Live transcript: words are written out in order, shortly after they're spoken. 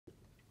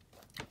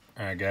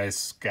All right, guys,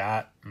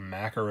 Scott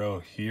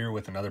Macaro here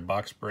with another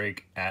box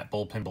break at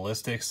Bullpen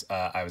Ballistics.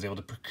 I was able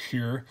to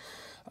procure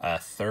a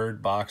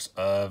third box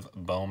of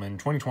Bowman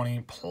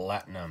 2020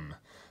 Platinum.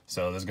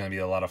 So this is going to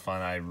be a lot of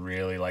fun. I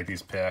really like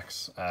these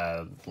picks.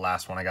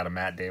 Last one I got a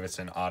Matt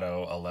Davidson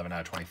auto 11 out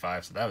of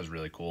 25, so that was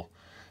really cool.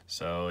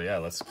 So yeah,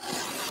 let's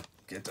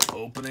get to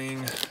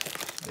opening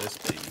this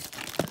baby.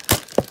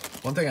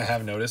 One thing I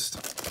have noticed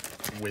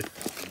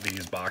with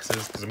these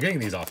boxes, because I'm getting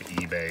these off of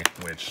eBay,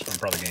 which I'm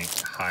probably getting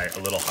a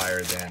little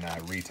higher than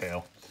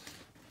retail,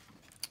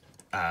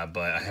 but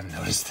I have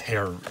noticed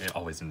they're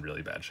always in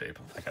really bad shape.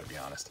 I gotta be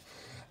honest.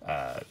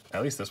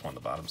 At least this one, the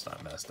bottom's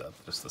not messed up,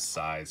 just the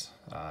sides.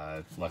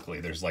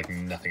 Luckily there's like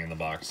nothing in the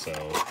box, so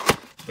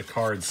the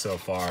cards so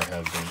far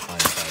have been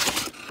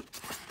untouched.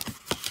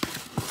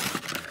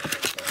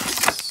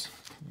 Right,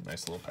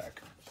 nice little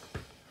pack.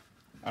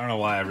 I don't know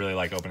why I really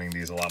like opening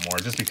these a lot more,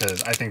 just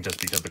because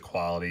the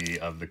quality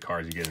of the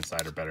cards you get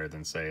inside are better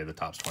than, say, the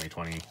Topps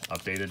 2020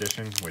 Update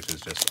Edition, which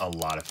is just a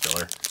lot of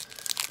filler.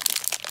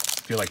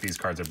 I feel like these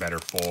cards are better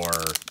for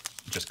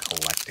just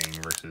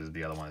collecting versus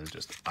the other one is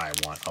just, I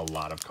want a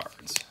lot of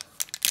cards.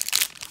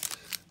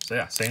 So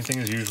yeah, same thing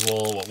as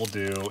usual. What we'll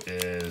do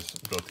is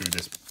go through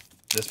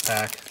this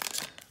pack,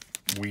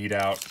 weed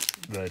out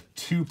the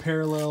two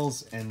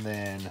parallels, and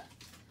then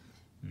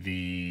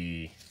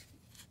the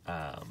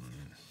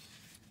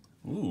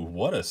ooh,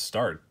 what a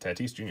start,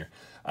 Tatis Jr.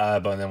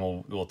 But then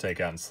we'll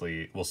take out and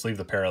sleeve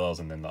the parallels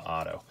and then the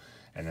auto.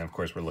 And then of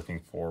course we're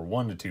looking for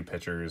 1 to 2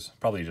 pitchers,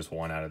 probably just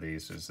one out of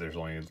these, as there's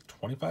only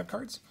 25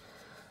 cards.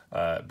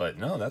 But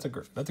no, that's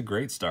a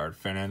great start.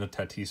 Fernando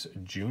Tatis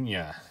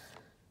Jr.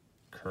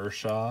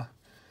 Kershaw.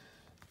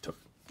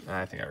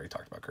 I think I already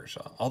talked about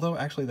Kershaw. Although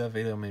actually that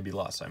video may be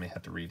lost, so I may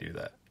have to redo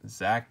that.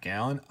 Zach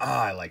Gallen.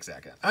 I like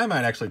Zach Gallen. I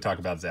might actually talk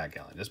about Zach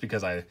Gallen just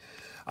because I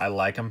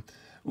like him.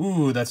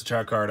 Ooh, that's a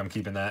trout card. I'm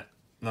keeping that.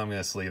 I'm going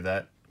to sleeve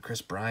that.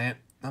 Chris Bryant.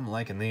 I'm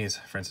liking these.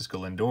 Francisco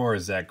Lindor,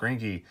 Zach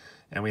Greinke.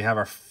 And we have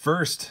our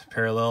first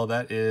parallel.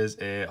 That is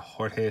a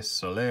Jorge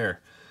Soler.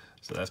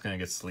 So that's going to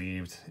get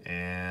sleeved.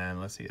 And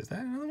let's see. Is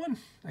that another one?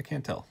 I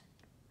can't tell.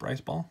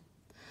 Bryce Ball.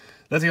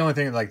 That's the only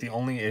thing. Like, the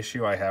only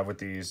issue I have with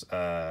these,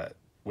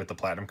 with the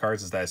Platinum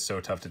cards, is that it's so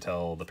tough to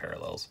tell the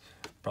parallels.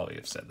 Probably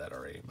have said that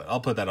already. But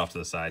I'll put that off to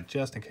the side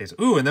just in case.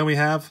 Ooh, and then we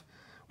have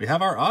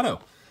our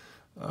auto.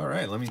 All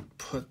right, let me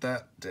put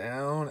that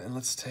down and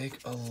let's take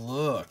a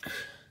look.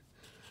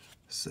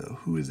 So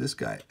who is this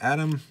guy?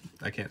 Adam,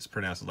 I can't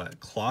pronounce it.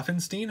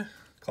 Kloffenstein?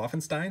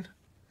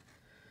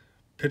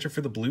 Pitcher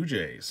for the Blue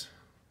Jays.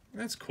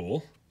 That's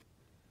cool.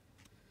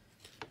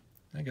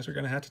 I guess we're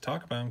going to have to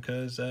talk about him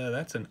because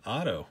that's an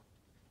auto.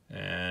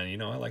 And, you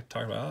know, I like to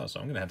talk about autos, so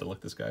I'm going to have to look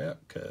this guy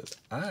up because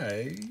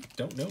I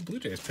don't know Blue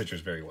Jays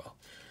pitchers very well.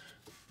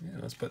 Yeah,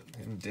 let's put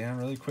him down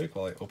really quick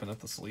while I open up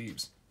the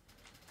sleeves.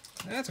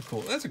 That's a cool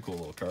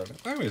little card.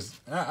 I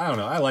don't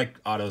know, I like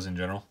autos in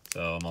general,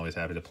 so I'm always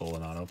happy to pull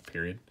an auto,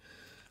 period.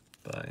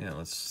 But yeah,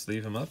 let's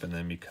sleeve him up, and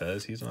then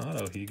because he's an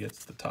auto, he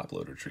gets the top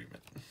loader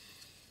treatment.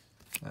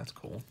 That's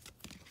cool.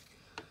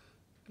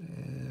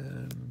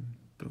 And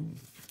boom.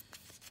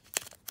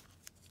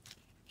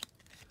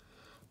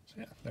 So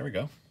yeah, there we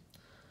go.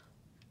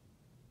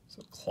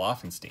 So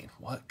Kloffenstein.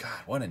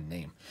 What a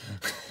name.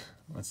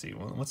 Let's see,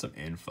 what's some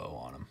info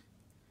on him?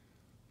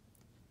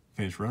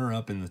 Finished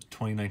runner-up in the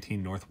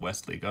 2019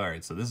 Northwest League. All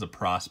right, so this is a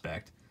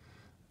prospect.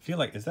 I feel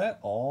like, is that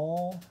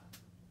all?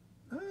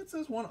 It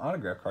says one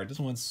autograph card. It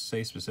doesn't want to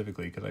say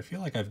specifically because I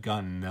feel like I've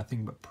gotten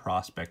nothing but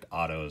prospect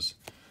autos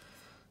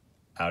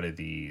out of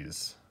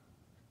these,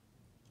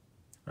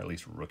 or at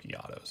least rookie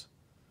autos.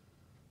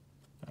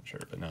 Not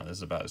sure, but no, this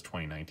is about his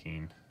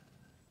 2019.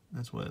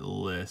 That's what it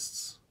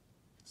lists.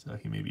 So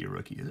he may be a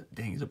rookie.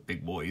 Dang, he's a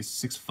big boy. He's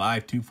 6'5",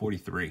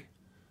 243.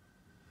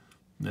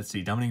 Let's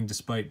see, dominating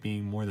despite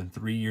being more than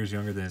 3 years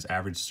younger than his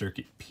average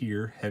circuit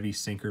peer. Heavy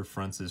sinker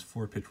fronts his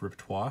 4-pitch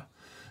repertoire,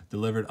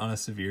 delivered on a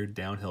severe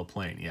downhill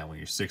plane. Yeah, when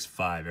you're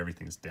 6'5",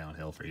 everything's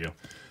downhill for you.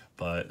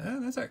 But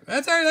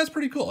that's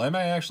pretty cool. I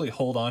might actually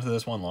hold on to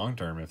this one long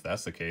term if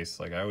that's the case.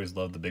 Like, I always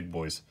love the big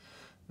boys.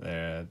 You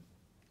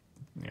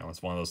know,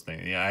 it's one of those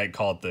things. Yeah, I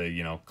call it the,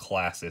 you know,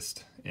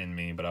 classist in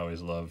me, but I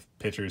always love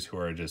pitchers who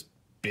are just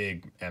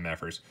big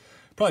MFers.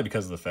 Probably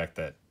because of the fact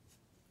that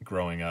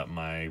growing up,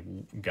 my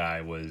guy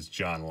was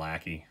John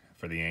Lackey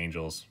for the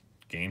Angels.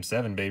 Game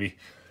 7, baby.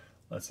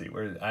 Let's see,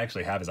 where I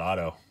actually have his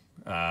auto.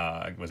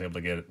 I was able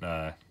to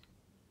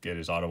get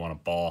his auto on a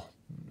ball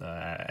in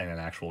an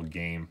actual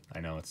game. I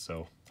know it's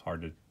so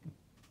hard to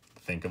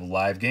think of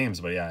live games,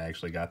 but yeah, I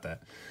actually got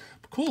that.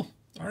 But cool.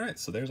 All right,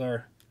 so there's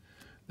our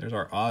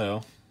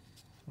auto.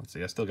 Let's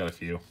see, I still got a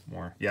few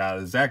more.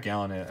 Yeah, Zach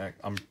Gallen,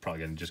 I'm probably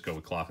going to just go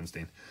with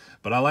Kloffenstein.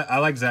 But I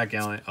like Zach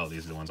Gallen. Oh,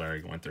 these are the ones I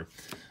already went through.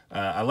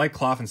 I like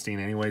Kloffenstein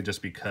anyway,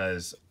 just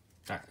because,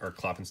 or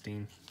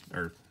Kloffenstein,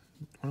 or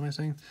what am I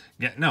saying?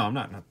 Yeah, no, I'm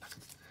not.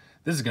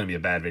 This is going to be a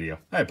bad video.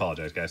 I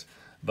apologize, guys.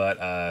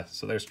 But,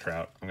 so there's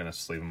Trout. I'm going to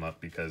sleeve him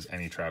up because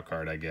any Trout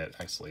card I get,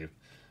 I sleeve.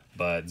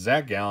 But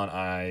Zach Gallen,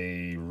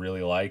 I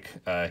really like.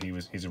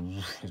 He's a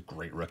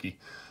great rookie.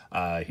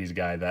 He's a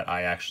guy that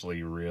I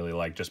actually really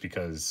like just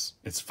because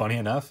it's funny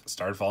enough.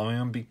 Started following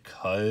him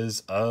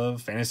because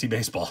of fantasy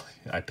baseball.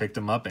 I picked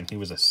him up and he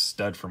was a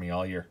stud for me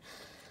all year.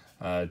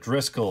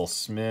 Driscoll,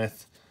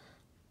 Smith,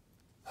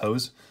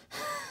 Hose,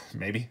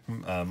 maybe.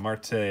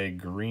 Marte,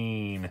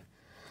 Green.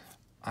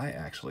 I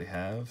actually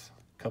have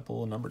a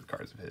couple of numbered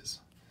cards of his.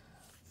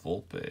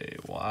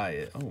 Volpe,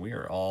 Wyatt. Oh, we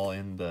are all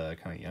in the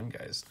kind of young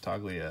guys.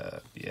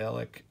 Toglia,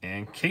 Bielik,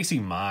 and Casey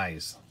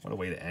Mize. What a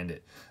way to end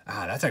it.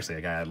 That's actually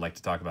a guy I'd like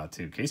to talk about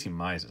too. Casey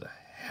Mize is a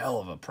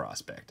hell of a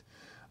prospect.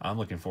 I'm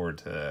looking forward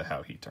to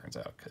how he turns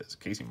out because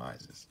Casey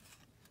Mize is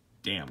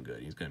damn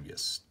good. He's going to be a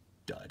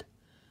stud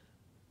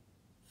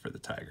for the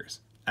Tigers.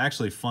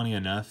 Actually, funny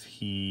enough,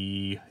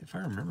 if I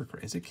remember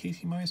correctly, is it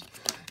Casey Mize?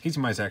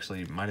 Casey Mize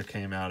actually might have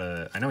came out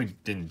of, I know he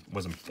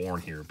wasn't born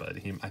here, but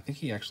I think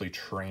he actually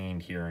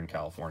trained here in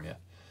California.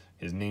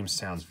 His name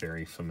sounds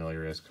very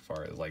familiar as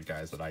far as like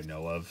guys that I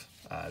know of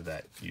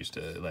that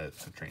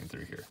have trained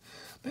through here.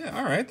 But yeah,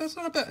 all right, that's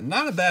not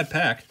a bad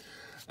pack.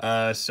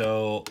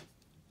 So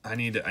I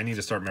need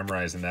to start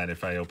memorizing that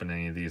if I open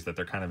any of these, that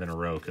they're kind of in a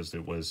row, because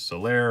it was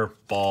Soler,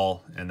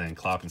 Ball, and then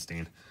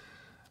Kloppenstein.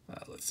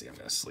 Let's see, I'm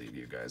going to sleeve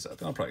you guys up.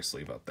 And I'll probably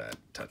sleeve up that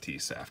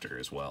Tatis after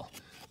as well.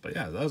 But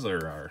yeah, those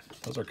are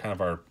kind of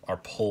our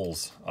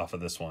pulls off of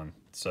this one.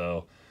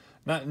 So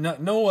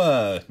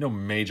no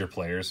major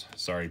players.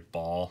 Sorry,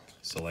 Ball,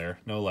 Soler.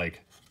 No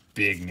like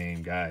big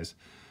name guys.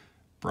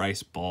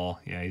 Bryce Ball,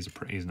 yeah, he's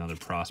another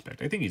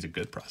prospect. I think he's a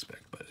good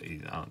prospect, but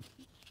he's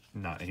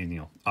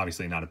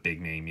obviously not a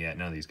big name yet.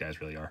 None of these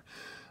guys really are.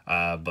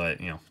 But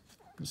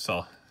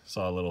saw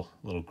a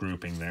little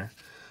grouping there.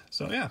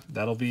 So yeah,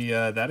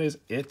 that is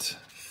it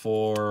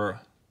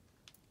for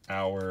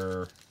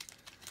our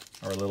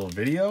little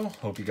video.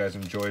 Hope you guys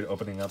enjoyed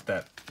opening up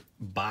that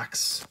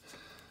box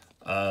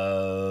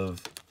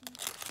of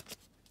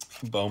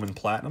Bowman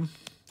Platinum.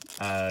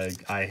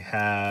 I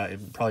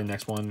have probably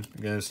next one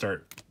I'm gonna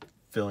start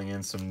filling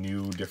in some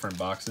new different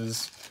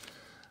boxes.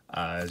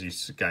 As you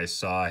guys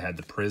saw, I had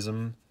the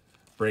Prism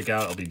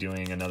breakout. I'll be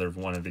doing another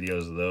one of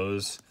videos of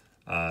those.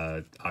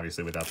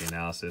 Obviously without the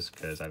analysis,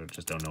 because I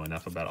just don't know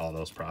enough about all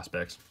those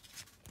prospects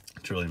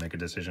to really make a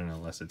decision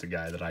unless it's a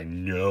guy that I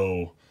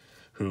know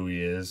who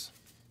he is.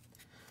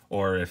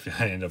 Or if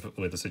I end up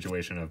with a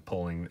situation of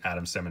pulling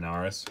Adam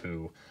Seminaris,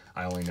 who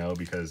I only know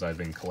because I've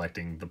been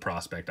collecting the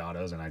prospect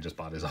autos and I just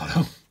bought his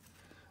auto.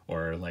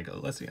 Or like,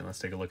 let's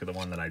take a look at the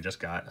one that I just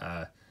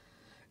got.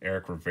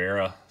 Eric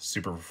Rivera,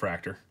 Super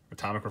Refractor,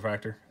 Atomic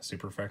Refractor,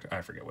 Super Refractor,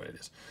 I forget what it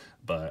is.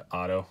 But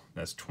auto,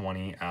 that's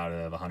 20 out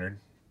of 100.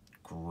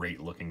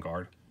 Great looking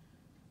card.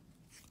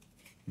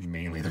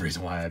 Mainly the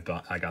reason why I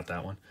got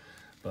that one.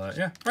 But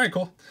yeah, all right,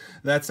 cool.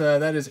 That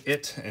is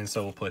it. And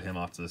so we'll put him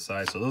off to the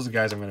side. So those are the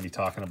guys I'm going to be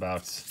talking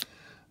about.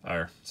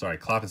 Or sorry,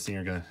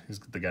 Kloppenstein is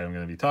the guy I'm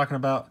going to be talking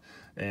about.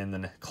 And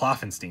then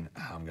Kloffenstein.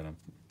 I'm going to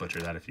butcher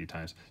that a few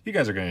times. You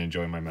guys are going to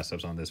enjoy my mess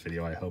ups on this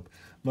video, I hope.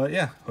 But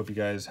yeah, hope you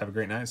guys have a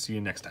great night. See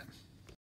you next time.